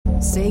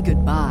Say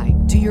goodbye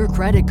to your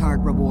credit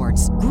card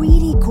rewards.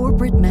 Greedy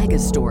corporate mega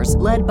stores,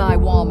 led by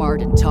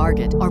Walmart and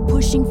Target, are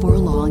pushing for a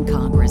law in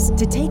Congress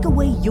to take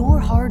away your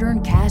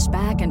hard-earned cash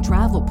back and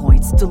travel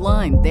points to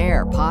line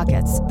their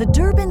pockets. The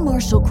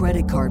Durbin-Marshall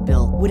credit card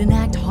bill would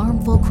enact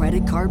harmful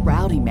credit card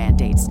routing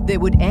mandates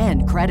that would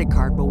end credit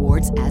card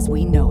rewards as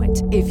we know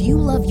it. If you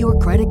love your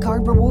credit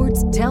card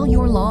rewards, tell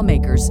your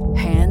lawmakers,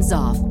 hands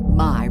off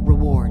my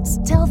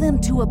rewards. Tell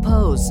them to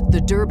oppose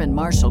the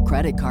Durbin-Marshall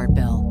credit card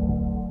bill.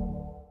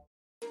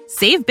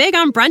 Save big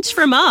on brunch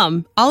for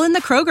mom, all in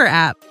the Kroger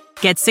app.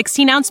 Get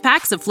 16-ounce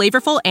packs of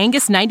flavorful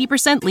Angus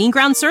 90% lean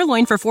ground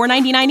sirloin for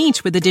 $4.99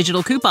 each with a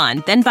digital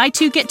coupon. Then buy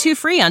 2, get 2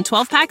 free on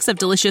 12 packs of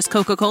delicious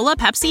Coca-Cola,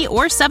 Pepsi,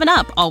 or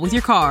 7-Up, all with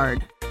your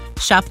card.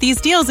 Shop these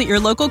deals at your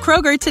local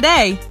Kroger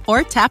today,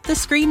 or tap the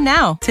screen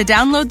now to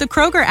download the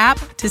Kroger app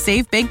to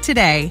save big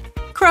today.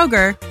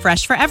 Kroger,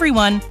 fresh for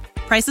everyone.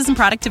 Prices and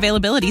product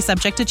availability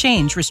subject to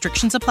change.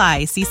 Restrictions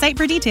apply. See site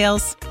for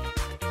details.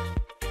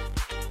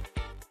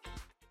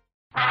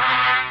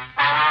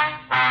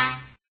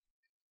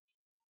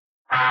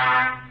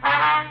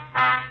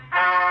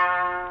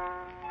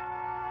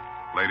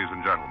 Ladies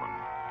and gentlemen,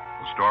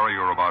 the story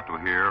you're about to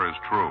hear is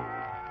true.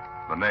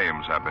 The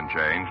names have been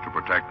changed to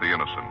protect the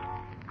innocent.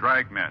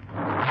 Dragnet.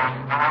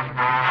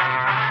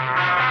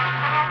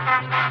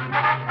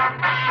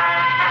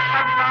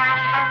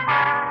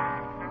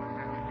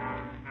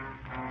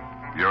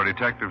 You're a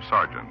detective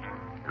sergeant.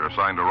 You're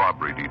assigned a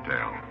robbery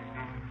detail.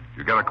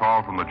 You get a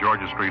call from the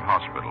Georgia Street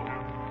Hospital.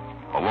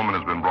 A woman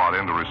has been brought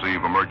in to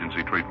receive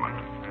emergency treatment.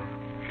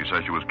 She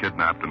says she was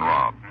kidnapped and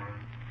robbed.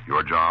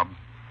 Your job?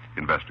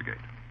 Investigate.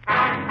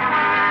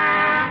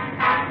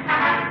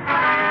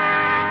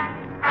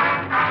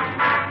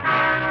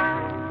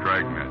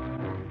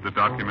 Dragnet, the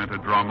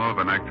documented drama of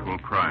an actual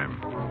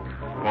crime.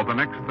 For the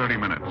next 30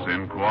 minutes,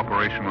 in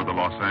cooperation with the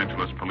Los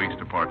Angeles Police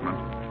Department,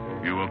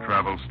 you will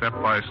travel step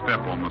by step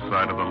on the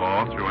side of the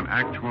law through an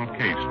actual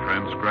case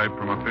transcribed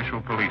from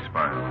official police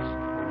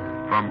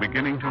files. From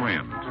beginning to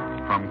end,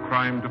 from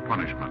crime to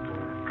punishment,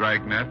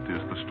 Dragnet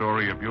is the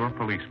story of your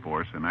police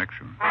force in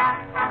action.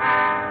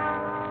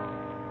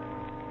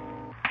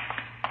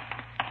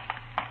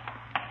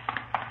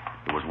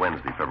 It was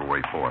Wednesday,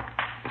 February 4th.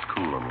 It's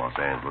cool in Los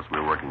Angeles. We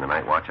were working the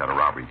night watch out of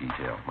robbery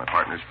detail. My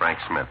partner's Frank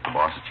Smith. The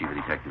boss is Chief of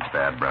Detectives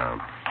Thad Brown.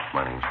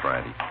 My name's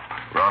Friday.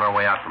 We're on our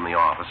way out from the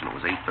office, and it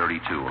was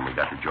 8:32 when we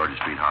got to Georgia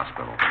Street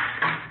Hospital,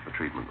 the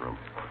treatment room.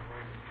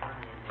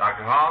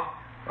 Dr. Hall?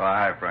 Oh,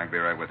 hi, Frank. Be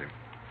right with you.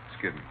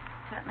 Excuse me.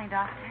 Certainly,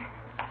 Doctor.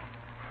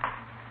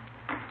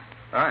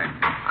 Hi.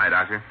 Hi,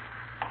 Doctor.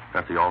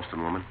 That the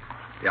Alston woman?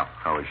 Yeah.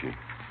 How is she?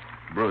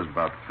 Bruise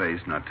about the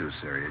face, not too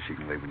serious. You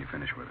can leave when you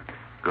finish with her.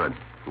 Good.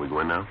 Can we go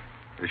in now?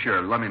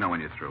 Sure. Let me know when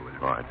you're through with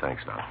her. All right,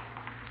 thanks, Doc.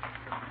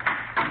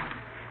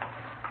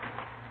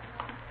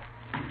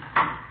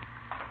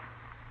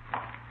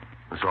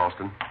 Miss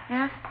Alston?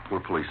 Yes? We're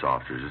police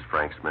officers. This is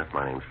Frank Smith.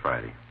 My name's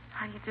Friday.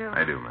 How do you do?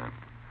 I do, ma'am.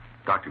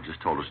 Doctor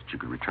just told us that you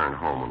could return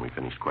home when we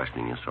finish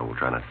questioning you, so we'll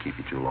try not to keep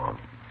you too long.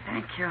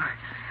 Thank you.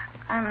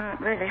 I'm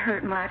not really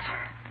hurt much.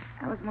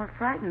 I was more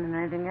frightened than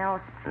anything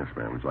else. Yes,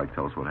 ma'am. Would you like to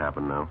tell us what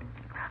happened now?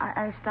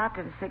 I stopped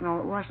at a signal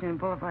at Washington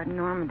Boulevard in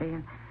Normandy,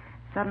 and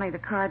suddenly the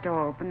car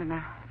door opened, and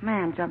a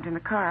man jumped in the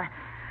car.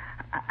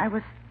 I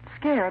was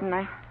scared, and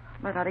I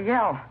let out a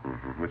yell.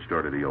 Mm-hmm. Which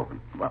door did he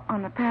open? Well,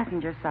 on the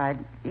passenger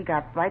side. He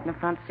got right in the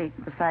front seat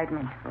beside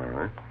me. All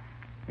right.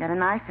 He had a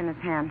knife in his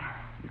hand.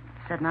 He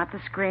said not to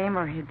scream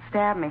or he'd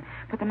stab me.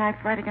 Put the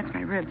knife right against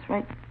my ribs,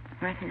 right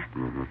here.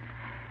 Mm-hmm.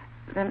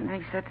 Then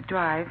he said to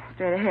drive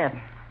straight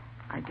ahead.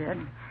 I did.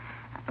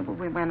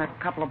 We went a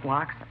couple of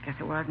blocks, I guess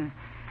it was, and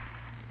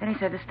then he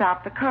said to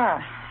stop the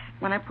car.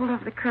 When I pulled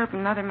over the curb,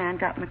 another man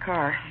got in the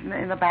car,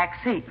 in the back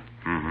seat.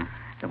 Mm-hmm.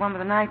 The one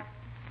with the knife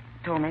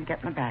told me to get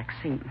in the back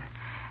seat.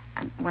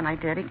 And when I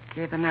did, he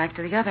gave the knife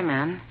to the other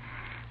man.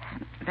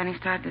 Then he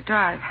started to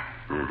drive.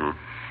 Mm-hmm.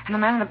 And the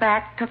man in the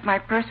back took my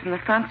purse from the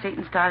front seat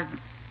and started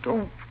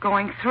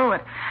going through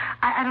it.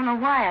 I don't know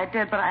why I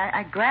did, but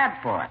I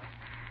grabbed for it.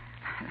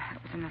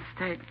 It was a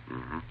mistake.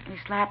 Mm-hmm. He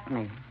slapped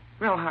me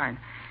real hard.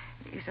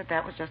 He said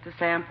that was just a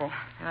sample,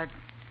 that I'd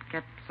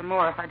get some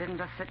more if I didn't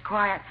just sit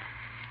quiet.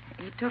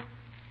 He took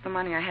the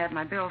money I had in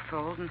my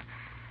billfold, and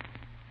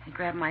he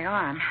grabbed my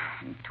arm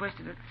and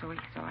twisted it so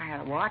I had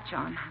a watch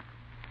on.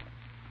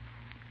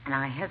 And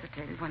I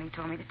hesitated when he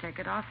told me to take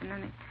it off, and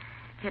then he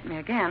hit me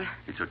again.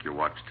 He took your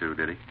watch, too,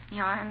 did he?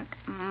 Yeah, and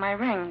my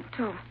ring,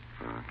 too.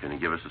 Can you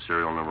give us the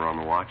serial number on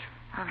the watch?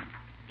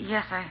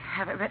 Yes, I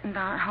have it written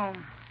down at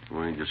home.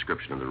 We need a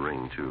description of the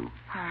ring, too.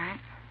 All right.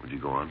 Would you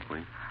go on,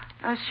 please?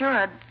 Sure,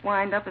 I'd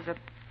wind up as a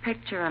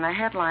picture and a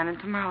headline in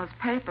tomorrow's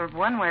paper,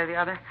 one way or the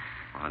other.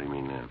 How do you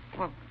mean that?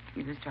 Well,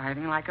 he was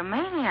driving like a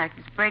maniac.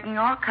 He's breaking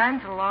all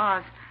kinds of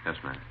laws. Yes,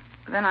 ma'am.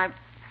 Then I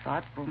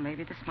thought, well,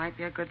 maybe this might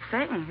be a good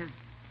thing, his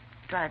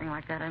driving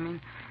like that. I mean,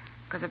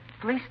 because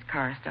a police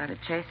car started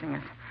chasing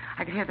us.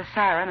 I could hear the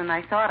siren, and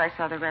I thought I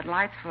saw the red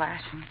lights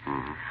flashing.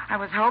 Mm-hmm. I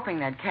was hoping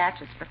they'd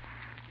catch us, but,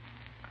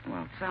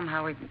 well,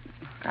 somehow we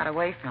got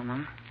away from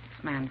them.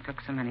 This man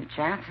took so many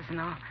chances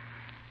and all.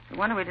 No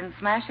wonder we didn't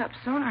smash up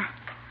sooner.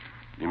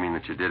 You mean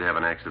that you did have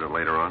an accident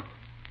later on?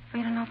 Oh,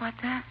 you don't know about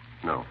that?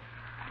 No.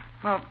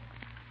 Well,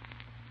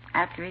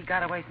 after he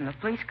got away from the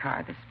police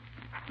car, this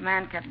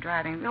man kept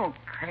driving real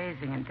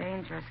crazy and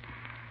dangerous.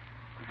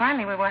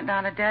 Finally, we went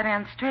down a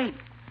dead-end street.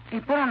 He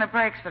put on the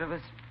brakes, but it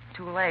was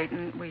too late,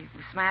 and we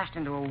smashed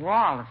into a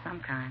wall of some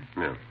kind.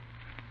 Yeah.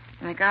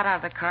 And they got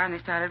out of the car, and they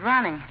started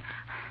running.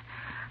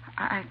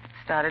 I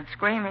started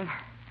screaming.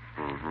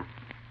 Mm-hmm.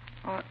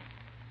 Well,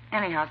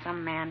 anyhow,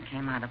 some man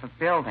came out of a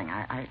building.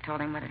 I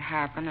told him what had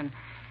happened, and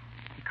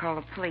he called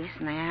the police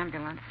and the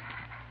ambulance.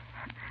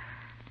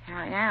 Here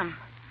I am.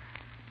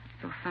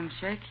 Still some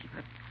shaky,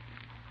 but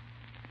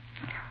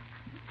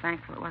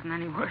thankful it wasn't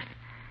any worse.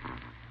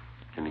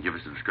 Can you give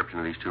us a description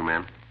of these two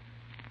men?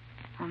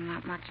 Well,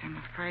 not much, I'm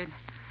afraid.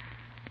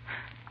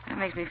 That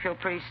makes me feel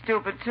pretty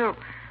stupid, too.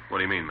 What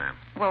do you mean, ma'am?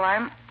 Well,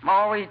 I'm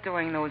always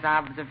doing those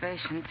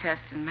observation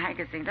tests in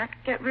magazines. I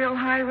could get real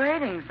high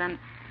ratings, and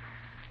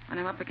when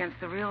I'm up against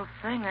the real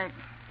thing, I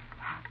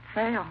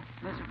fail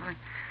miserably.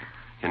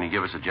 Can you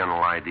give us a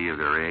general idea of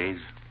their age,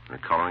 their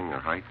coloring, their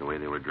height, the way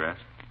they were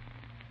dressed?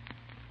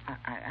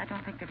 I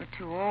don't think they were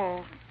too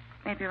old.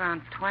 Maybe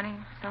around 20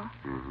 or so.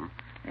 Mm-hmm.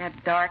 They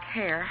had dark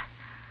hair.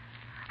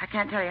 I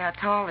can't tell you how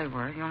tall they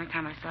were. The only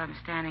time I saw them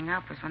standing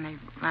up was when they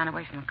ran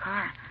away from the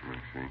car. I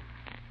see.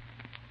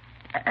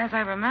 As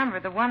I remember,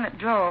 the one that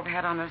drove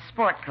had on a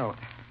sport coat,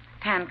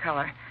 tan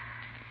color.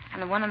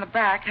 And the one in the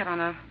back had on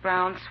a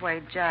brown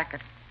suede jacket.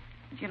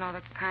 You know,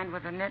 the kind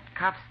with the knit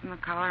cuffs and the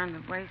collar and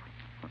the waist.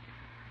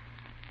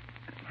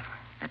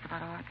 That's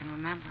about all I can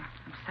remember.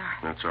 I'm sorry.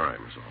 That's all right,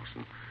 Miss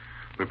Alston.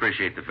 We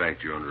appreciate the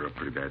fact you're under a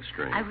pretty bad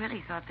strain. I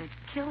really thought they'd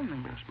kill me.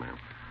 Yes, ma'am.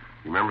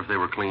 You remember if they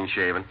were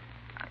clean-shaven?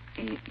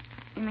 You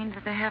mean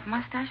that they have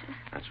mustaches?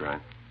 That's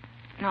right.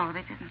 No,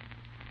 they didn't.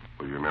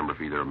 Well, you remember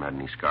if either of them had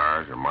any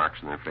scars or marks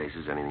on their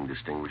faces, anything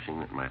distinguishing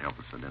that might help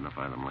us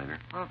identify them later?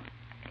 Well,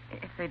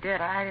 if they did,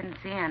 I didn't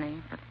see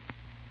any, but...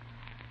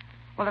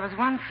 Well, there was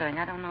one thing.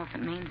 I don't know if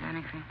it means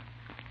anything.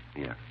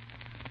 Yeah.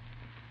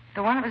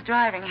 The one that was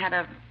driving had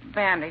a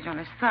bandage on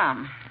his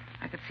thumb.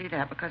 I could see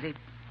that because he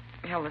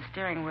held the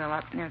steering wheel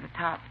up near the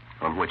top.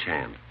 On which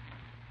hand?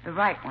 The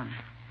right one.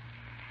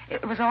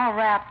 It was all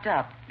wrapped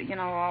up, you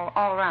know,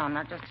 all around,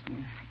 not just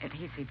an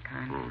adhesive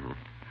kind. Mm-hmm.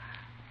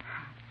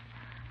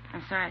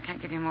 I'm sorry I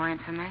can't give you more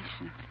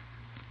information.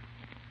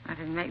 That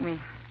didn't make me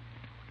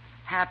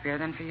happier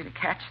than for you to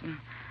catch them.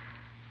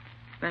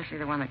 Especially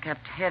the one that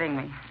kept hitting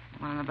me,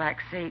 the one in the back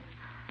seat.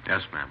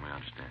 Yes, ma'am, we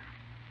understand.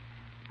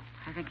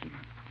 I think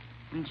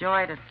he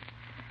enjoyed it.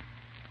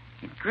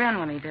 He'd grin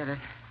when he did it.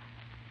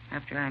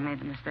 After I made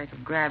the mistake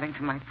of grabbing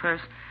for my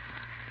purse.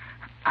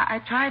 I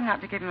tried not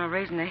to give him a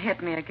reason to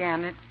hit me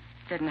again. It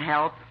didn't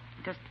help.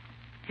 He just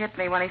hit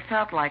me when he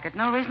felt like it.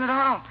 No reason at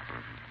all.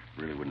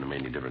 Really wouldn't have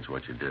made any difference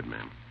what you did,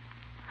 ma'am.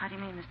 How do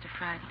you mean, Mr.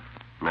 Friday?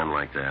 Men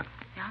like that,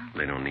 Yeah?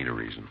 they don't need a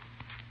reason.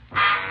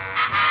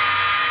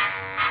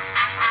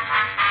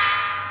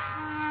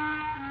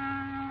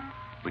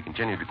 We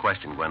continued to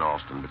question Gwen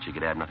Alston, but she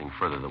could add nothing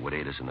further that would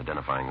aid us in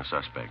identifying the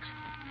suspects.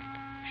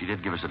 She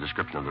did give us a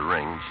description of the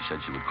ring. She said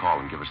she would call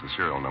and give us the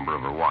serial number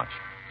of her watch.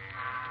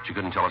 She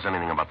couldn't tell us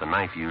anything about the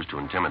knife used to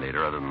intimidate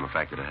her other than the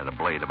fact that it had a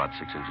blade about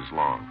 6 inches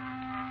long.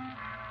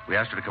 We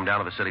asked her to come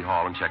down to the city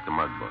hall and check the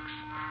mug books.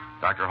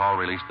 Dr. Hall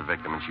released the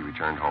victim, and she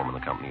returned home in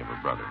the company of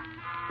her brother.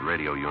 The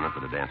radio unit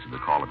that had answered the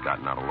call had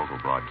gotten out a local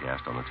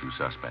broadcast on the two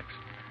suspects.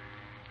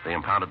 They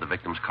impounded the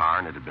victim's car,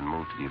 and it had been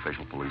moved to the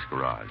official police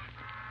garage.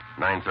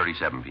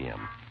 9:37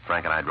 p.m.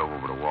 Frank and I drove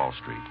over to Wall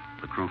Street.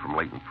 The crew from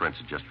Leighton Prince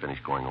had just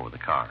finished going over the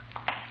car.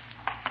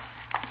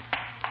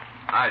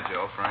 Hi,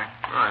 Joe, Frank.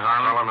 Hi,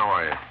 Harlan. How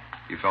are you?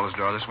 You fellas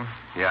draw this one?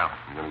 Yeah.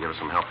 You going to give us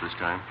some help this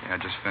time? Yeah,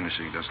 just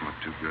finishing. It doesn't look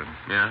too good.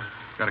 Yeah?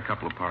 Got a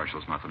couple of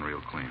partials, nothing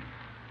real clean.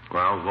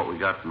 Well, what we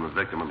got from the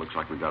victim, it looks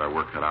like we got our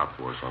work cut out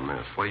for us on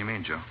this. What do you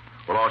mean, Joe?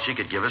 Well, all she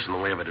could give us in the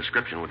way of a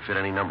description would fit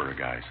any number of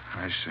guys.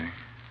 I see.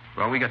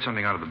 Well, we got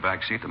something out of the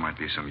back seat that might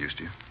be of some use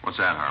to you. What's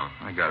that, Harlan?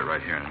 I got it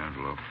right here in an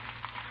envelope.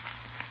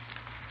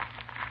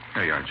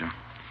 Here you are, Joe.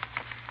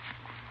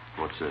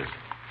 What's this?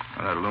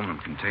 Well, that aluminum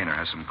container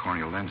has some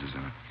corneal lenses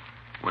in it.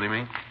 What do you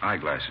mean?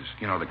 Eyeglasses.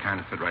 You know, the kind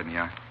that fit right in the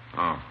eye.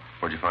 Oh.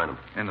 Where'd you find them?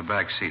 In the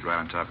back seat, right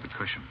on top of the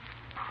cushion.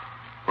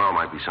 Well, it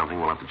might be something.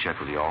 We'll have to check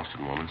with the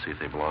Alston woman, see if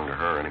they belong to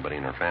her or anybody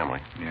in her family.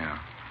 Yeah.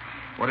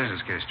 What is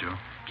this case, Joe?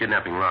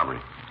 Kidnapping robbery.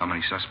 How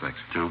many suspects?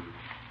 2.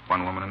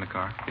 One woman in the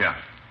car? Yeah.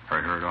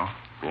 Hurt her at all?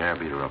 Yeah,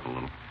 beat her up a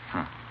little.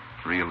 Huh.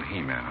 Real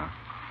He-Man,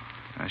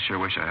 huh? I sure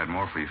wish I had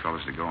more for you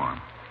fellas to go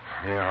on.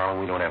 Yeah, Harlan,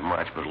 we don't have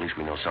much, but at least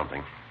we know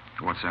something.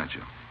 What's that,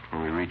 Joe?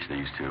 When we reach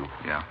these two,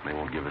 Yeah. they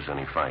won't give us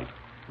any fight.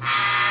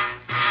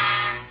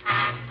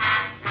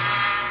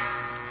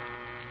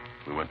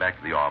 We went back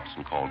to the office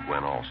and called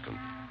Gwen Alston.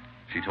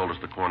 She told us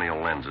the corneal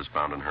lenses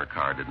found in her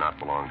car did not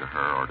belong to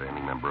her or to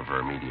any member of her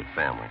immediate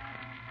family.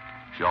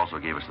 She also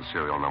gave us the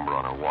serial number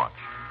on her watch.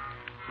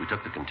 We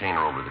took the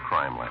container over to the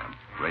crime lab.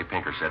 Ray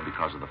Pinker said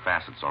because of the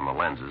facets on the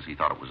lenses, he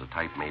thought it was a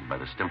type made by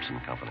the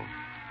Stimson Company.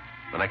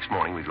 The next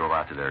morning, we drove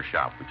out to their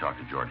shop. We talked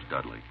to George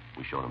Dudley.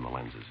 We showed him the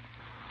lenses.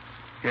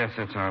 Yes,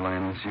 that's our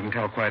lens. You can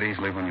tell quite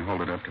easily when you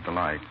hold it up to the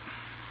light.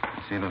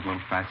 You see those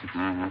little facets?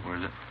 Mm-hmm. Where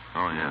is it?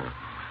 Oh, yeah.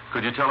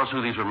 Could you tell us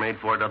who these were made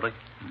for, Dudley?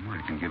 Well,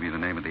 I can give you the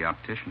name of the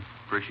optician.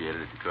 Appreciate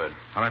it if you could.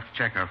 I'll have to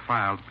check our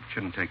files, but it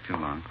shouldn't take too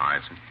long. All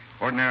right, sir.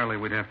 Ordinarily,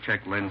 we'd have to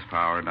check lens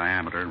power,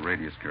 diameter, and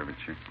radius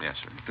curvature. Yes,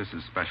 sir. But this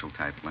is special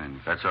type lens.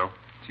 That so?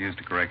 It's used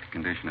to correct the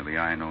condition of the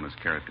eye known as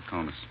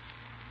keratoconus.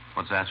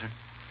 What's that, sir?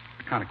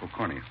 The conical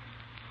cornea.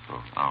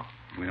 Oh.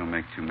 We don't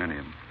make too many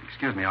of them.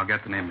 Excuse me, I'll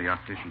get the name of the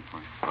optician for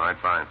you. All right,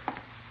 fine.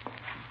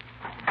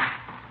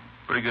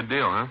 Pretty good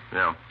deal, huh?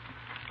 Yeah.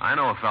 I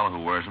know a fellow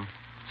who wears them.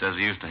 Says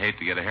he used to hate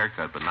to get a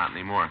haircut, but not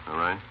anymore. All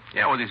right.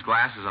 Yeah, with these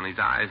glasses on his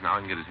eyes, now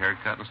he can get his hair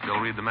cut and still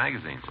read the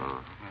magazines.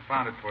 Oh, I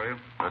found it for you.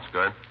 that's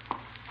good.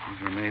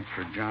 These were made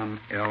for John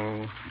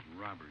L.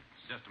 Roberts.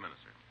 Just a minute,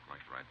 sir. I'd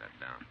like to write that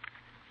down.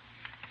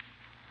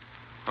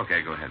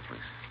 Okay, go ahead, please.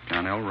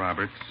 John L.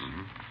 Roberts,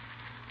 Mm-hmm.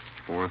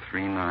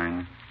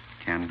 439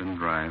 Camden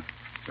Drive,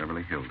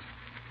 Beverly Hills.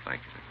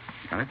 Thank you, sir.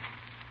 Got it?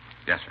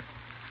 Yes, sir.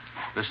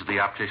 This is the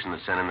optician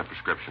that sent in the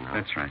prescription, huh?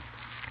 That's right.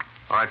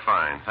 All right,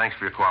 fine. Thanks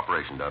for your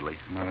cooperation, Dudley.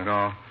 Not at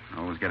all. I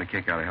always get a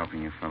kick out of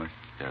helping you fellas.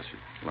 Yes, sir.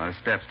 A lot of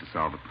steps to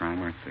solve a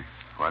crime, aren't there?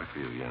 Quite a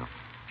few, yeah.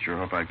 Sure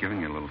hope I've given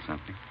you a little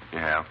something. You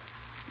have?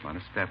 A lot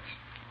of steps.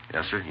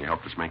 Yes, sir. You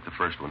helped us make the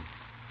first one.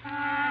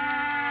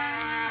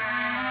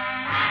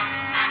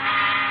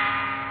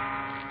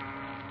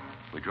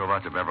 We drove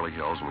out to Beverly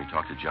Hills and we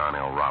talked to John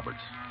L.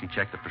 Roberts. He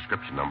checked the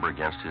prescription number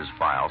against his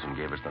files and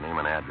gave us the name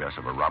and address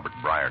of a Robert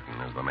Briarton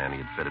as the man he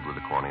had fitted with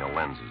the corneal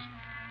lenses.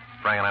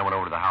 Frank and I went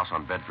over to the house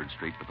on Bedford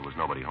Street, but there was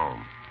nobody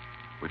home.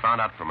 We found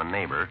out from a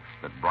neighbor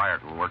that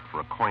Briarton worked for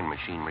a coin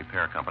machine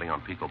repair company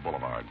on Pico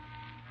Boulevard.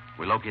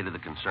 We located the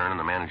concern and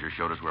the manager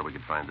showed us where we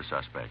could find the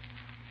suspect.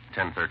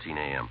 10:13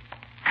 a.m.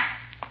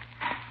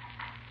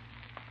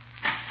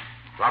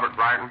 Robert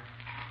Briarton?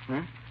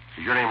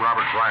 Is your name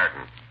Robert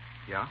Briarton?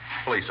 Yeah?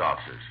 Police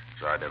officers.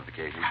 It's our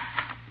identification.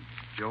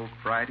 Joe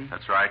Friday?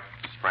 That's right.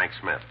 It's Frank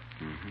Smith.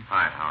 Mm-hmm.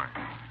 Hi, Howard.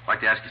 I'd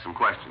like to ask you some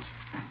questions.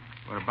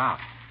 What about?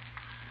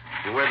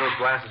 You wear those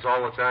glasses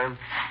all the time?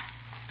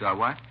 Do I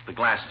what? The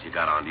glasses you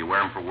got on, do you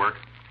wear them for work?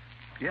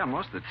 Yeah,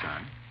 most of the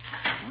time.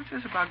 What's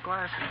this about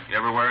glasses? You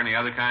ever wear any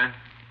other kind?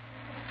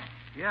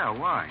 Yeah,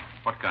 why?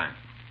 What kind?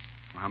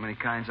 Well, how many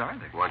kinds are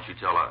there? Why don't you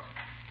tell us?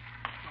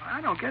 Well,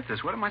 I don't get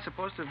this. What am I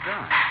supposed to have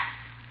done?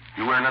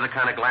 You wear another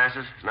kind of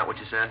glasses? Isn't that what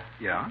you said?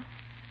 Yeah?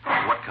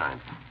 What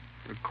kind?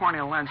 They're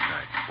corneal lens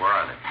types. Where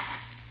are they?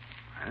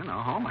 I don't know,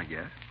 home, I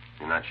guess.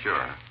 You're not sure,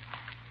 huh?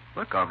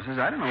 Look, officers,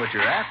 I don't know what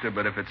you're after,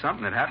 but if it's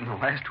something that happened in the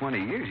last 20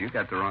 years, you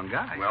got the wrong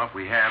guy. Well, if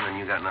we have, then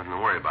you got nothing to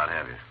worry about,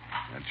 have you?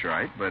 That's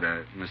right, but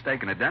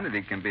mistaken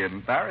identity can be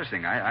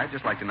embarrassing. I'd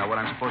just like to know what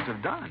I'm supposed to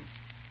have done.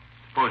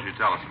 Suppose you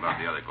tell us about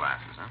the other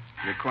glasses, huh?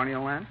 Your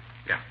corneal lens?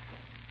 Yeah.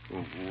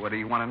 Well, what do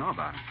you want to know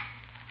about them?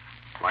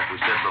 Like we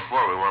said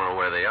before, we want to know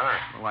where they are.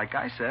 Well, like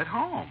I said,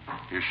 home.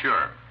 You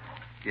sure?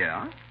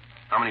 Yeah?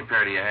 How many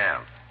pair do you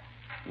have?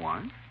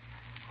 One?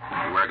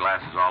 You wear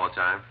glasses all the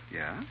time?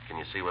 Yeah? Can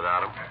you see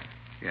without them?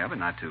 Yeah, but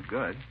not too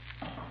good.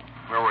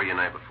 Where were you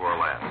night before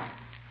last?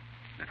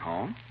 At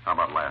home? How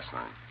about last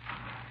night?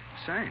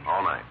 Same.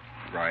 All night.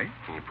 Right?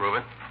 Can you prove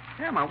it?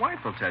 Yeah, my wife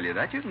will tell you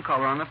that. You can call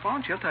her on the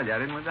phone. She'll tell you I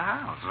didn't leave the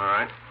house. All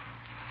right.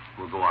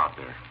 We'll go out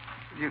there.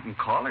 You can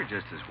call her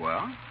just as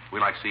well. We'd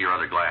like to see your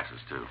other glasses,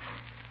 too.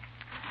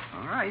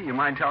 All right. You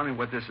mind telling me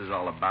what this is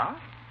all about?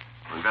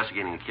 We're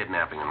investigating a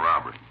kidnapping and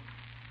robbery.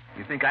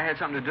 You think I had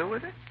something to do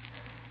with it?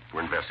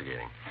 We're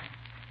investigating.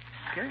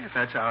 Okay, if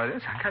that's how it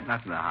is, I got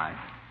nothing to hide.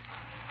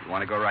 You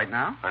want to go right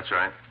now? That's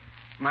right.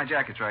 My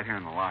jacket's right here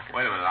in the locker.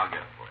 Wait a minute, I'll get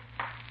it for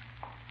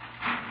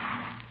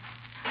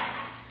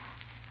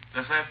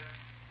you. This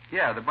it?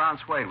 Yeah, the brown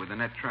suede with the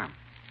net trim.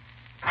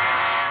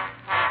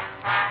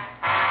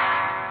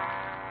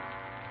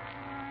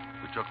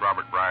 We took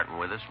Robert Briarton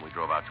with us, and we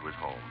drove out to his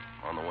home.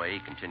 On the way, he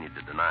continued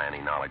to deny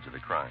any knowledge of the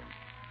crime.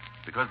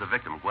 Because the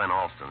victim, Gwen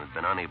Alston, had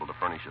been unable to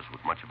furnish us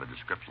with much of a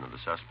description of the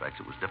suspects,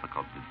 it was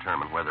difficult to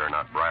determine whether or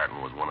not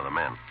Briarton was one of the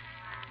men.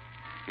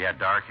 He had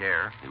dark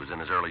hair. He was in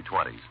his early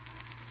 20s.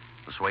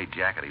 The suede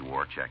jacket he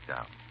wore checked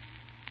out.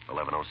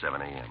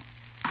 11:07 a.m.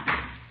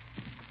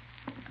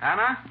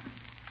 Anna?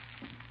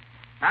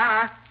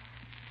 Anna?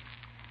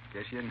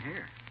 Guess you didn't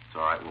hear. It's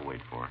all right. We'll wait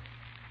for her.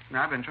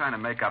 Now, I've been trying to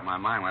make up my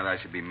mind whether I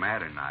should be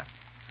mad or not.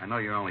 I know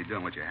you're only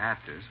doing what you have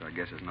to, so I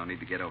guess there's no need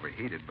to get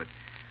overheated, but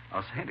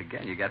I'll say it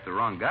again, you got the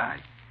wrong guy.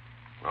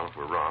 Well, if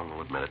we're wrong,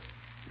 we'll admit it.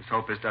 Just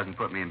hope this doesn't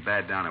put me in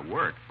bad down at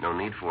work. No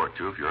need for it,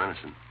 too, if you're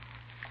innocent.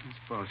 I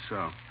suppose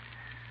so.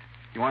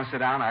 You want to sit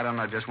down? I don't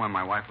know just when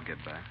my wife will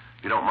get back.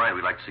 If you don't mind,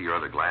 we'd like to see your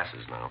other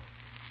glasses now.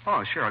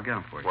 Oh, sure, I'll get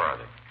them for you. Where are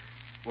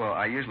they? Well,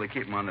 I usually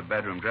keep them on the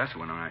bedroom dresser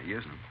when I'm not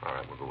using them. All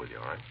right, we'll go with you,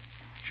 all right?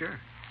 Sure.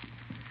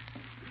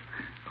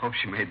 Hope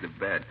she made the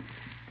bed.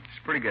 She's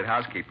a pretty good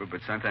housekeeper,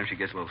 but sometimes she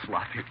gets a little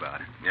sloppy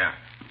about it. Yeah.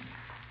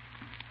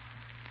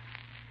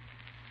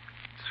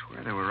 I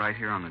swear they were right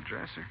here on the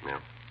dresser. Yeah.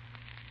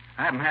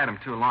 I haven't had them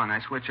too long. I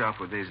switch off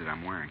with these that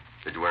I'm wearing.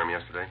 Did you wear them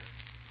yesterday?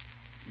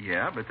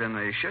 Yeah, but then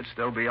they should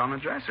still be on the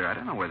dresser. I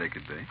don't know where they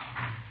could be.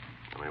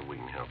 Well, maybe we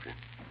can help you.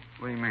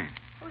 What do you mean?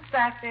 Who's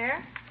back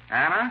there?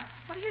 Anna?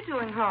 What are you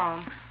doing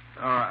home?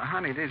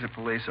 Honey, these are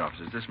police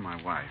officers. This is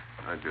my wife.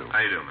 I do.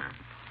 How you doing, ma'am?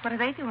 What are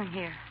they doing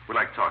here? We'd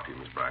like to talk to you,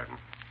 Miss Briarton.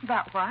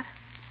 About what?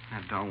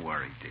 Now, don't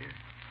worry, dear.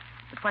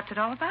 But what's it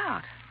all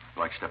about? Would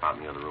you like to step out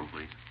in the other room,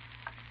 please?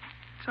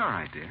 It's all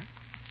right, dear.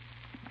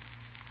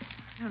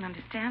 I don't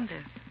understand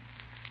this.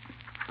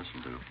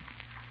 Listen, do.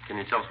 Can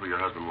you tell us where your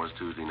husband was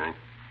Tuesday night?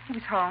 He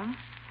was home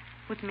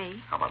with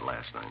me. How about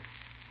last night?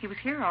 He was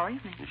here all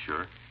evening. You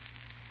sure?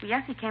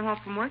 Yes, he came home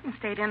from work and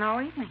stayed in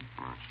all evening.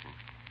 Oh, I see.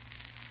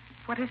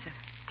 What is it?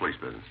 Police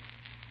business.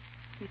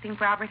 You think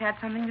Robert had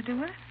something to do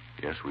with it?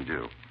 Yes, we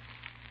do.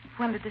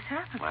 When did this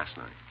happen? Last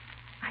night.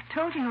 I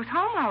told you he was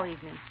home all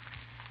evening.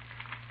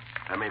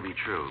 That may be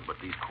true, but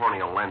these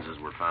corneal lenses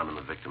were found in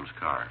the victim's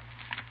car.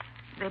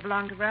 They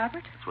belong to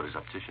Robert? That's what his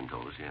optician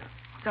told us, yeah.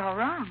 It's all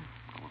wrong.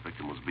 Well, the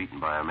victim was beaten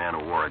by a man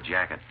who wore a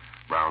jacket,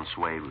 brown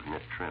suede with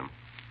knit trim.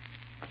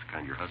 That's the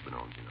kind your husband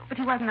owns, you know. But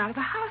he wasn't out of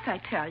the house, I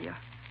tell you.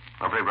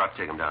 I'm afraid we'll have to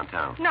take him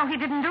downtown. No, he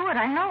didn't do it.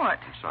 I know it.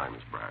 I'm sorry,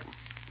 Miss Briarton.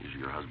 These are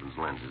your husband's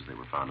lenses. They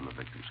were found in the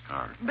victim's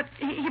car. But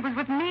he was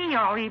with me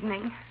all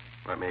evening.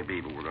 That may be,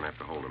 but we're going to have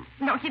to hold him.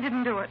 No, he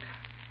didn't do it.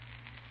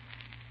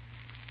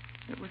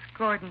 It was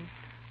Gordon.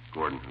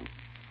 Gordon who?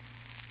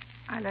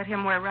 I let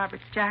him wear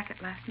Robert's jacket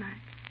last night.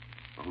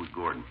 Well, who's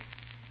Gordon?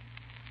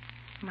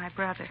 My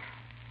brother.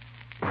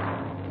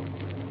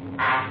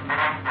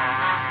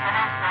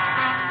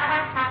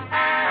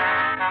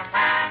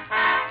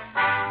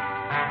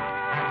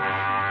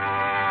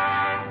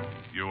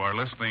 You are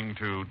listening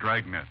to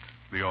Dragnet,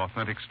 the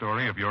authentic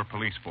story of your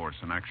police force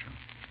in action.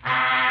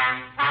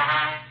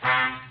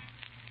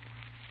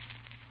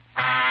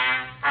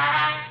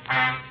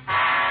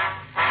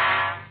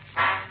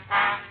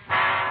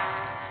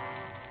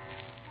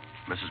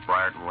 Mrs.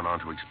 Briarton went on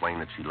to explain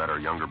that she let her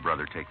younger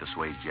brother take the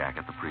suede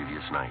jacket the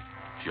previous night.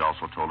 She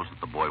also told us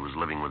that the boy was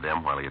living with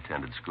them while he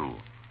attended school.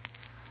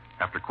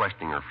 After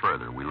questioning her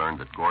further, we learned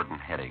that Gordon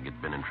Heddig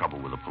had been in trouble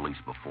with the police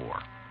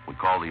before. We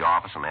called the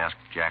office and asked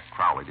Jack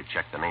Crowley to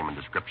check the name and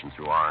description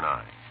through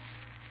R&I.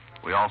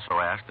 We also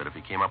asked that if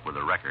he came up with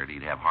a record,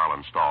 he'd have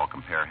Harlan Stahl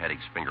compare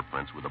Heddig's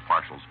fingerprints with the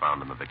partials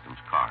found in the victim's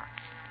car.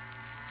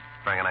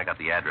 Frank and I got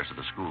the address of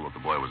the school that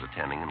the boy was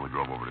attending, and we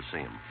drove over to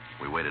see him.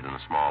 We waited in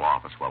a small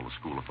office while the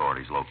school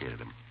authorities located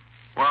him.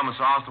 Well, Miss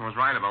Alston was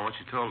right about what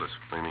she told us.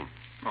 What do you mean?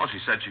 Well, she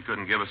said she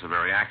couldn't give us a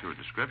very accurate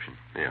description.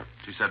 Yeah.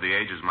 She said the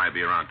ages might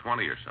be around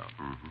 20 or so.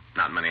 Mm-hmm.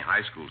 Not many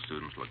high school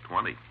students look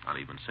 20, not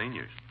even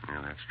seniors.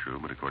 Yeah, that's true,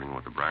 but according to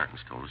what the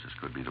Briartons told us, this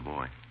could be the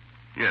boy.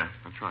 Yeah,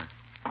 that's right.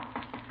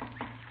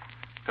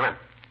 Come in.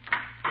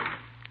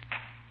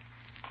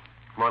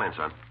 Come on in,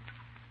 son.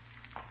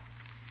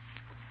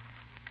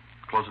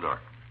 Close the door.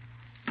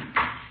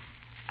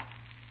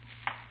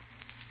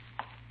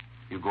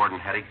 You Gordon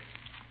Heddig?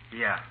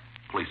 Yeah.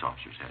 Police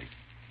officers, Heddig.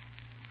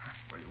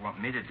 What do you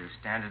want me to do?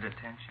 Stand at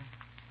attention?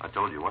 I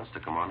told you once to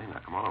come on in.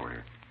 Now, come on over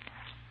here.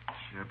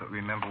 Sure, but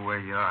remember where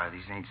you are.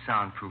 These ain't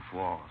soundproof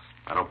walls.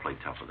 I don't play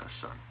tough with us,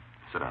 son.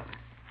 Sit down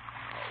there.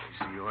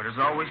 Always the orders.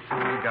 Always tell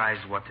you guys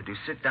what to do.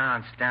 Sit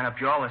down, stand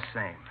up. You're all the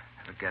same.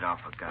 Never get off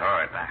a guy's All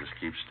right, back. now, just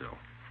keep still.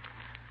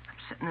 I'm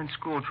sitting in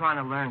school trying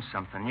to learn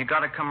something. You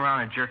got to come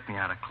around and jerk me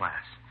out of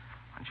class.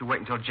 Why don't you wait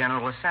until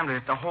General Assembly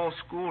with the whole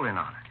school in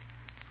on it?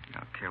 You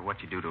don't care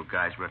what you do to a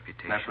guy's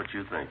reputation. That's what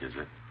you think, is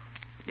it?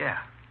 Yeah.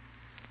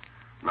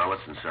 Now,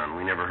 listen, son,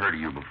 we never heard of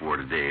you before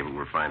today, but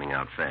we're finding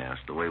out fast.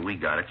 The way we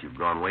got it, you've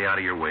gone way out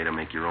of your way to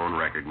make your own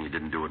record, and you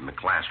didn't do it in the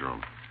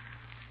classroom.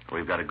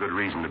 We've got a good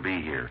reason to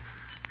be here.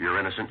 If you're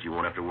innocent, you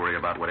won't have to worry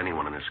about what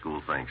anyone in this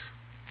school thinks.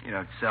 You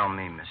don't sell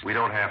me, mister. We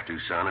don't have to,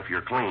 son. If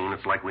you're clean,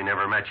 it's like we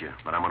never met you.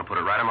 But I'm going to put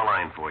it right on the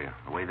line for you.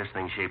 The way this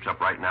thing shapes up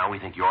right now, we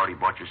think you already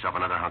bought yourself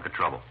another hunk of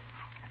trouble.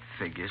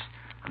 Figures.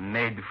 I'm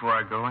made before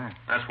I go in.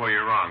 That's where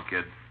you're wrong,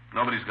 kid.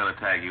 Nobody's going to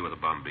tag you with a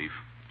bum beef.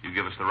 You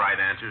give us the right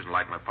answers, and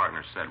like my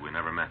partner said, we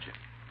never met you.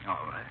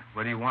 All right.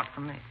 What do you want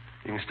from me?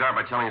 You can start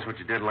by telling us what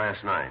you did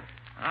last night.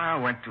 I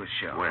went to a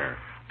show. Where?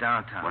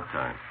 Downtown. What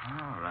time?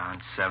 Oh,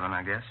 around 7,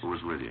 I guess. Who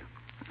was with you?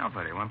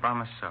 Nobody. I went by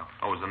myself.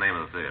 What was the name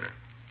of the theater?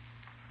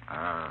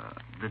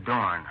 The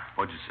Dawn.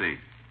 What'd you see?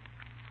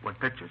 What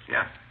pictures?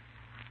 Yeah.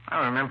 I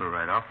don't remember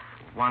right off.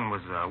 One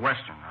was a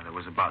Western. It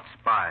was about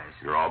spies.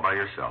 You're all by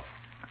yourself.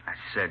 I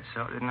said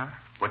so, didn't I?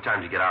 What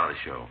time did you get out of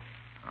the show?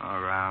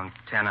 Around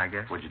 10, I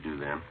guess. What'd you do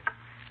then?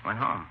 Went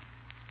home.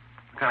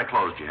 What kind of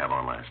clothes did you have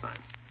on last night?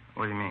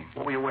 What do you mean?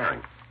 What were you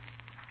wearing?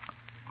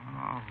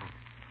 Oh,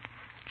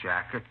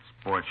 jacket,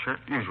 sports shirt,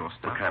 usual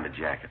stuff. What kind of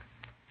jacket?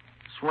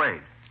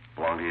 Suede.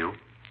 Belong to you?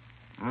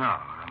 No,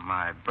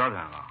 my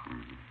brother-in-law.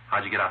 Mm-hmm.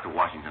 How'd you get out to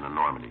Washington and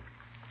Normandy?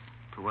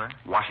 To where?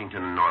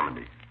 Washington and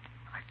Normandy.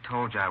 I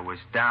told you I was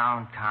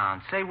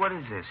downtown. Say, what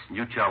is this?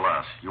 You tell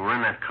us. You were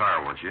in that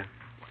car, weren't you?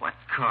 What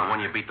car? The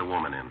one you beat the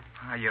woman in.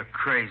 Oh, you're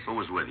crazy. Who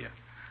was with you?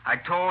 I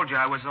told you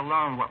I was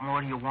alone. What more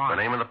do you want?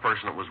 The name of the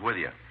person that was with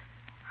you.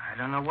 I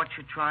don't know what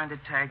you're trying to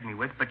tag me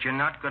with, but you're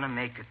not going to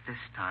make it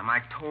this time. I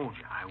told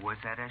you I was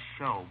at a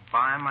show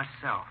by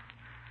myself.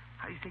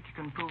 How do you think you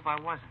can prove I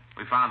wasn't?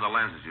 We found the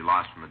lenses you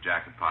lost from the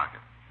jacket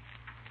pocket.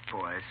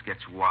 Boy, this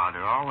gets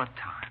wilder all the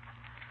time.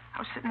 I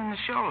was sitting in the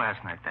show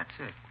last night, that's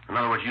it. In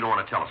other words, you don't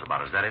want to tell us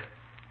about it, is that it?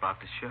 About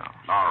the show.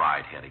 All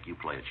right, Heddick, you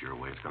play it your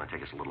way. It's going to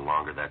take us a little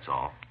longer, that's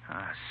all.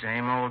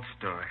 Same old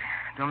story.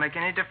 Don't make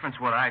any difference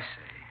what I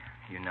say.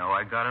 You know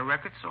I got a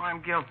record, so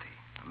I'm guilty.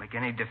 Don't make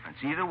any difference.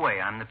 Either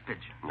way, I'm the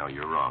pigeon. No,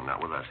 you're wrong.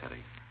 Not with us,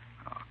 Heddick.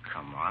 Oh,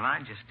 come on. I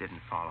just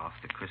didn't fall off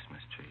the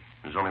Christmas tree.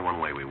 There's only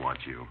one way we want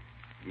you.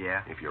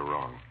 Yeah? If you're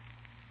wrong.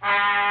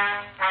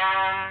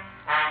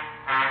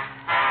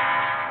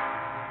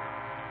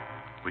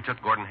 We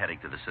took Gordon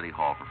Heddick to the city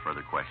hall for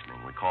further questioning.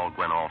 We called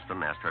Gwen Alston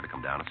and asked her to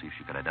come down and see if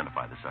she could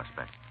identify the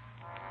suspect.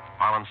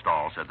 Harlan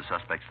Stahl said the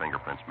suspect's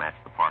fingerprints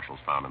matched the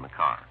partials found in the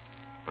car,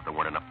 but there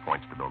weren't enough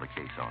points to build a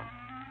case on.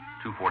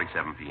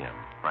 2:47 p.m.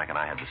 Frank and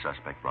I had the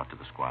suspect brought to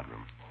the squad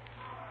room.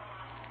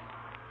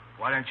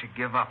 Why don't you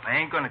give up? I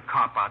ain't going to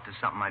cop out to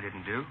something I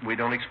didn't do. We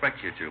don't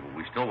expect you to, but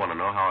we still want to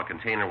know how a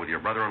container with your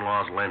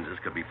brother-in-law's lenses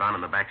could be found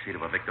in the backseat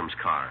of a victim's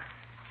car.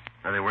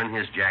 Now, they were in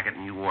his jacket,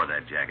 and you wore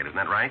that jacket. Isn't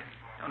that right?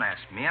 Don't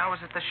ask me. I was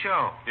at the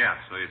show. Yeah,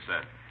 so you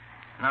said.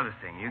 Another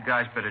thing, you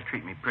guys better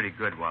treat me pretty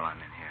good while I'm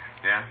in here.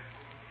 Yeah?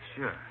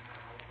 Sure.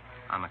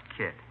 I'm a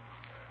kid.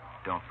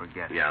 Don't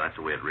forget it. Yeah, that's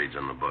the way it reads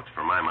on the books.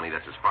 For my money,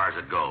 that's as far as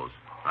it goes.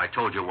 I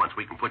told you once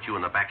we can put you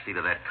in the backseat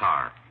of that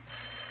car.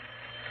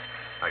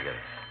 I get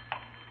it.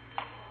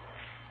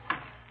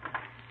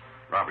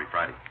 Robbery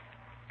Friday.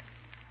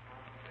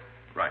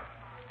 Right.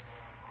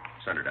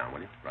 Send her down,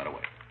 will you? Right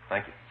away.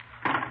 Thank you.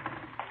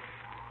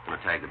 I'm going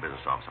to tag the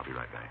business office. I'll be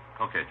right back.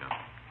 Okay, John.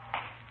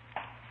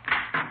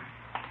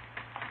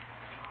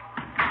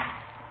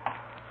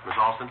 Miss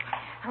Alston?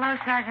 Hello,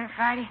 Sergeant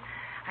Friday.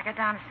 I got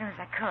down as soon as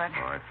I could.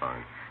 All right,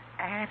 fine.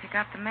 Have you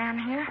got the man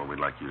here? Well, we'd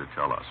like you to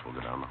tell us. We'll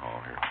go down the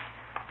hall here.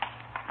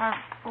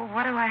 Well,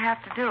 what do I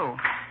have to do?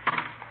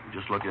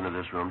 Just look into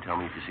this room. Tell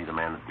me if you see the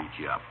man that beat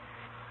you up.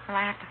 Will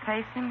I have to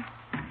face him?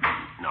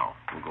 No.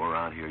 We'll go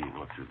around here. You can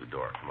look through the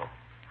door. Come on.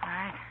 All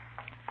right.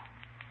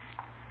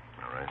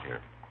 All right,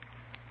 here.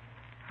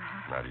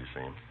 Now, do you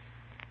see him?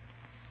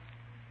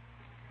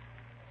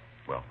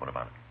 Well, what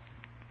about it?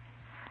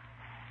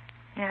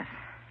 Yes.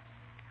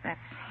 That's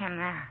him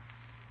there.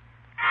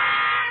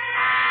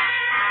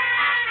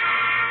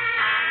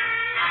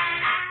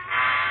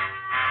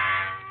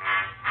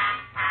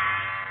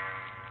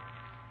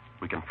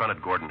 We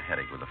confronted Gordon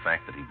Heddick with the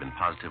fact that he'd been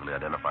positively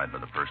identified by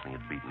the person he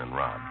had beaten and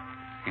robbed.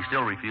 He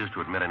still refused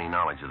to admit any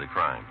knowledge of the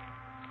crime.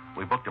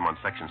 We booked him on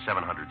Section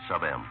 700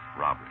 Sub-M,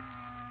 robbery.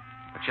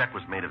 A check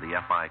was made of the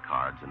FI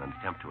cards in an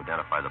attempt to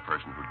identify the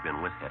person who'd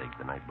been with Heddick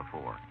the night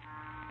before.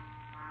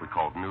 We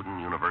called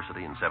Newton,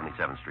 University, and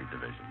 77th Street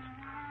divisions.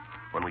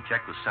 When we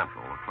checked with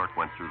Central, a clerk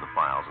went through the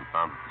files and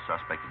found that the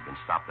suspect had been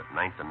stopped at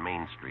 9th and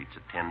Main Streets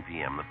at 10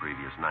 p.m. the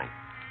previous night.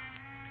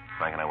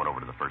 Frank and I went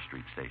over to the First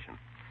Street station.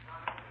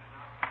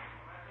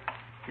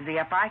 It's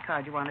the FI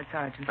card you wanted,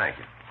 Sergeant. Thank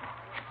you.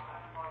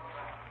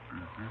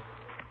 Mm-hmm.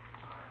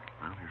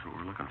 Well, here's what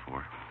we're looking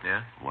for.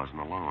 Yeah? Wasn't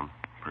alone.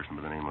 A person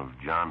by the name of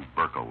John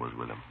Burko was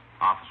with him.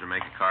 Officer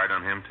make a card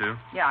on him, too?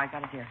 Yeah, I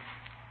got it here.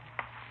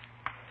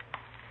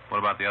 What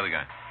about the other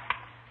guy?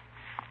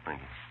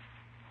 Thank you.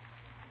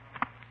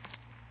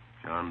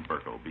 John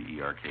Burko,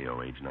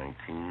 B-E-R-K-O, age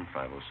 19,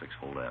 506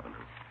 Holt Avenue.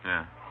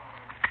 Yeah.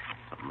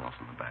 Something else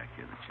in the back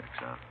here that checks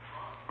out.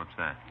 What's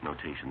that?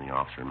 Notation the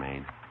officer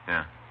made.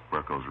 Yeah.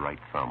 Burko's right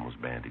thumb was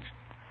bandaged.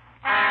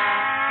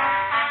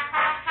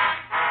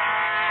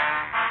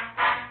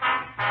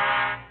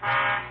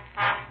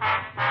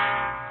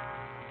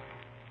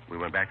 We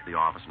went back to the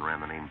office and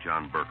ran the name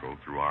John Burko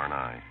through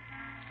R&I.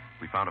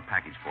 We found a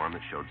package for him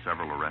that showed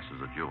several arrests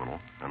as a juvenile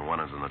and one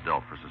as an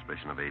adult for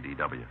suspicion of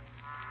ADW.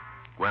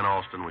 Gwen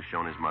Alston was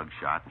shown his mug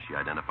shot, and she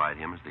identified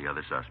him as the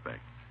other suspect.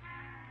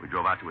 We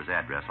drove out to his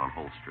address on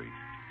Holt Street.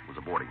 It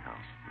was a boarding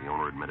house. The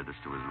owner admitted us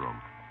to his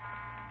room.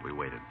 We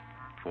waited.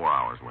 4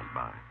 hours went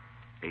by.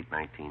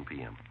 8:19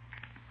 p.m.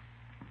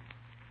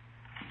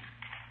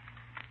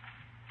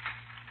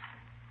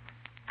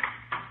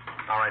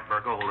 All right,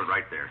 Burko, hold it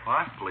right there.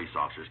 What? Police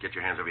officers, get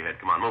your hands over your head.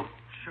 Come on, move.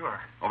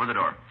 Sure. Over the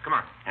door. Come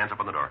on. Hands up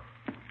on the door.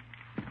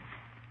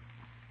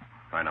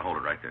 All right, now hold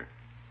it right there.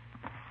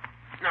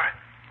 All right.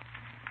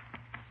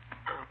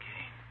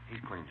 Okay. He's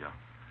clean, Joe.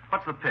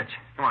 What's the pitch?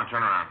 Come on,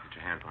 turn around. Get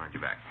your hands behind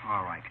your back.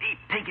 All right.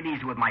 Take it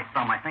easy with my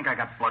thumb. I think I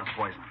got blood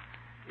poisoning.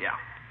 Yeah.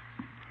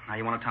 Now,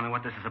 you want to tell me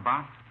what this is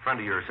about? A friend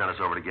of yours sent us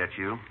over to get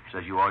you.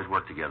 Says you always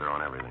work together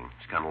on everything.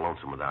 He's kind of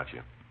lonesome without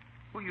you.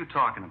 Who are you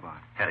talking about?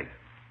 Heddick.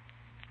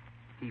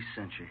 He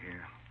sent you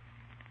here.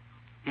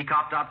 He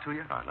copped out to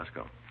you? All right, let's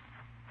go.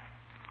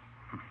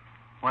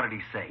 What did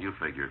he say? You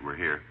figure it. We're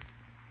here.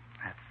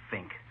 That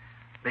Fink.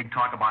 Big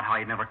talk about how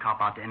he'd never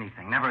cop out to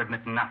anything. Never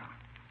admit nothing.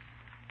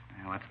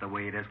 Well, that's the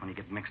way it is when you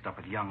get mixed up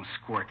with young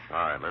squirts. All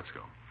right, let's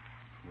go.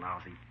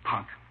 Lousy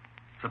punk.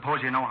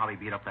 Suppose you know how he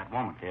beat up that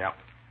woman. Yep.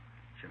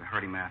 Should have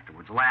heard him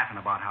afterwards, laughing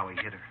about how he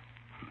hit her.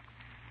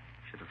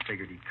 Should have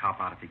figured he'd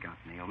cop out if he got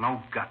nailed.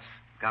 No guts.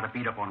 Got to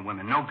beat up on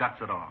women. No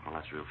guts at all. Well,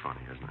 that's real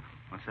funny, isn't it?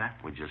 What's that?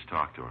 We just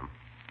talked to him.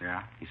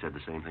 Yeah? He said the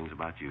same things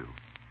about you.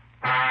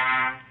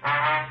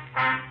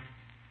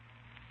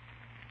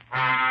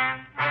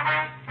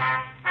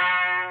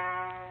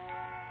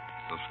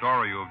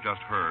 story you have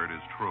just heard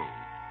is true.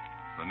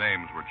 The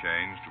names were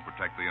changed to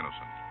protect the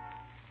innocent.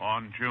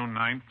 On June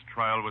 9th,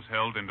 trial was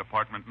held in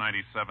Department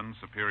 97,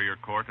 Superior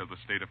Court of the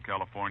State of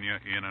California,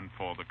 in and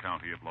for the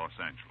County of Los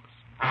Angeles.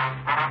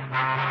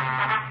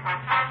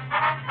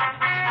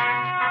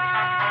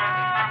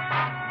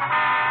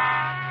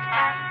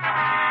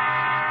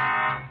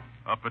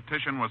 A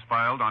petition was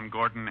filed on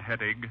Gordon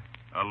Hedig,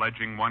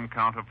 alleging one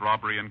count of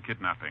robbery and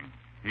kidnapping.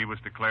 He was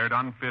declared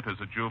unfit as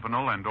a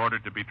juvenile and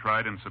ordered to be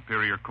tried in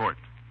Superior Court.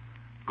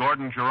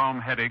 Gordon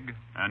Jerome Hedig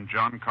and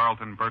John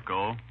Carlton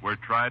Burkle were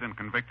tried and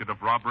convicted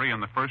of robbery in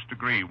the first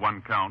degree,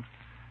 one count,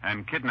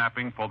 and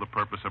kidnapping for the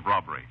purpose of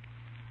robbery.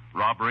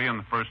 Robbery in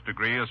the first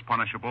degree is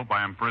punishable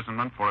by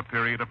imprisonment for a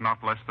period of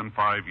not less than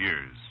 5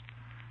 years.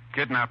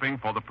 Kidnapping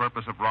for the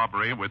purpose of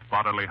robbery with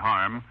bodily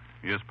harm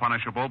is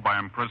punishable by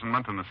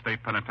imprisonment in the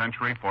state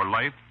penitentiary for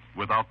life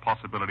without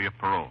possibility of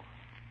parole.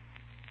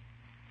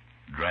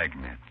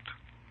 Dragnet.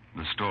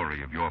 The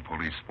story of your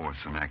police force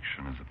in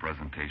action is a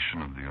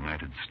presentation of the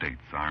United States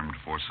Armed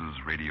Forces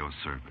Radio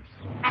Service.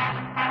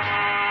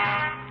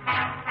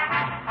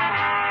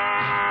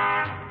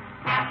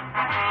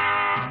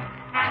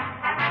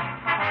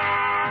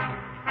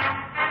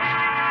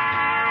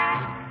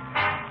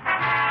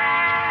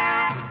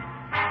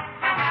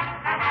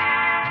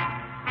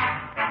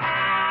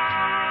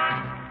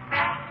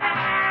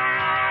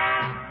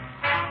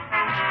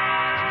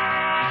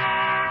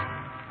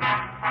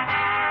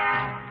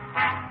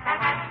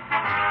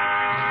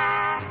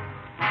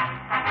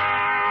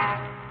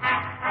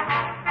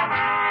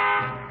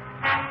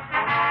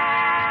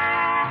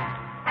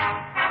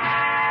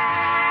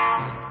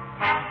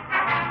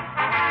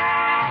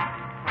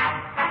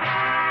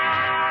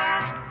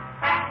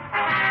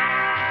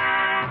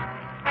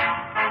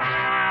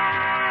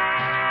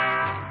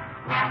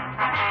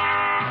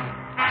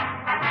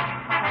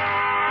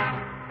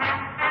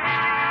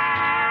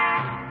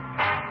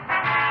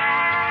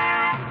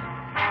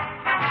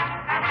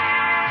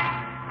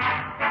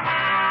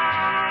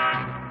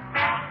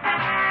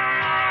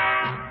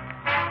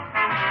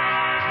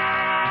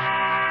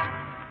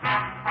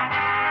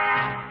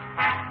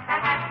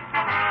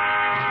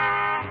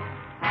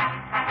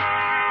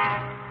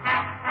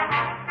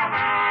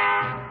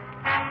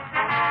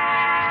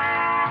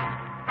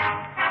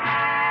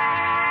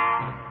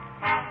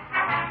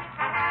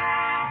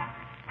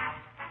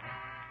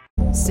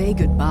 Say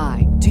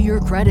goodbye to your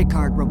credit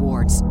card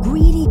rewards.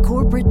 Greedy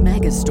corporate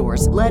mega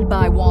stores, led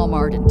by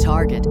Walmart and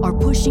Target, are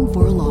pushing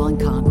for a law in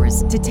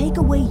Congress to take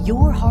away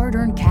your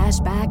hard-earned cash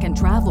back and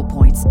travel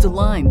points to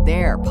line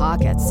their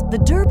pockets. The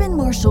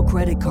Durbin-Marshall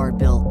credit card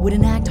bill would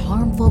enact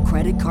harmful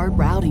credit card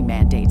routing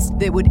mandates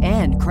that would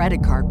end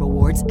credit card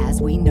rewards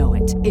as we know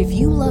it. If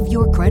you love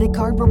your credit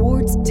card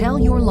rewards, tell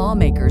your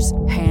lawmakers,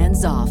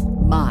 hands off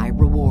my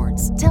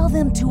rewards. Tell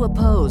them to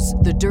oppose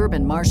the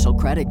Durbin-Marshall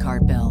credit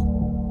card bill.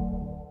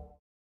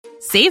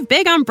 Save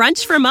big on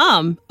brunch for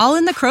mom, all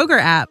in the Kroger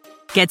app.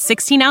 Get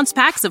 16-ounce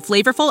packs of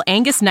flavorful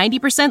Angus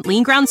 90%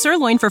 lean ground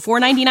sirloin for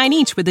 $4.99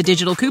 each with a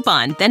digital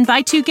coupon. Then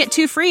buy 2, get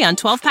 2 free on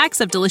 12 packs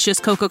of delicious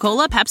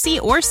Coca-Cola,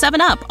 Pepsi, or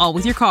 7-Up, all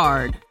with your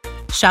card.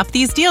 Shop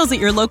these deals at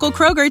your local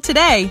Kroger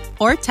today,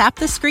 or tap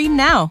the screen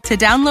now to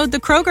download the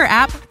Kroger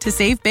app to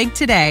save big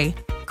today.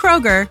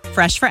 Kroger,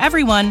 fresh for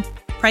everyone.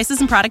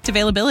 Prices and product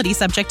availability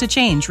subject to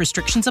change.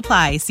 Restrictions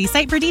apply. See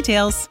site for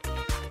details.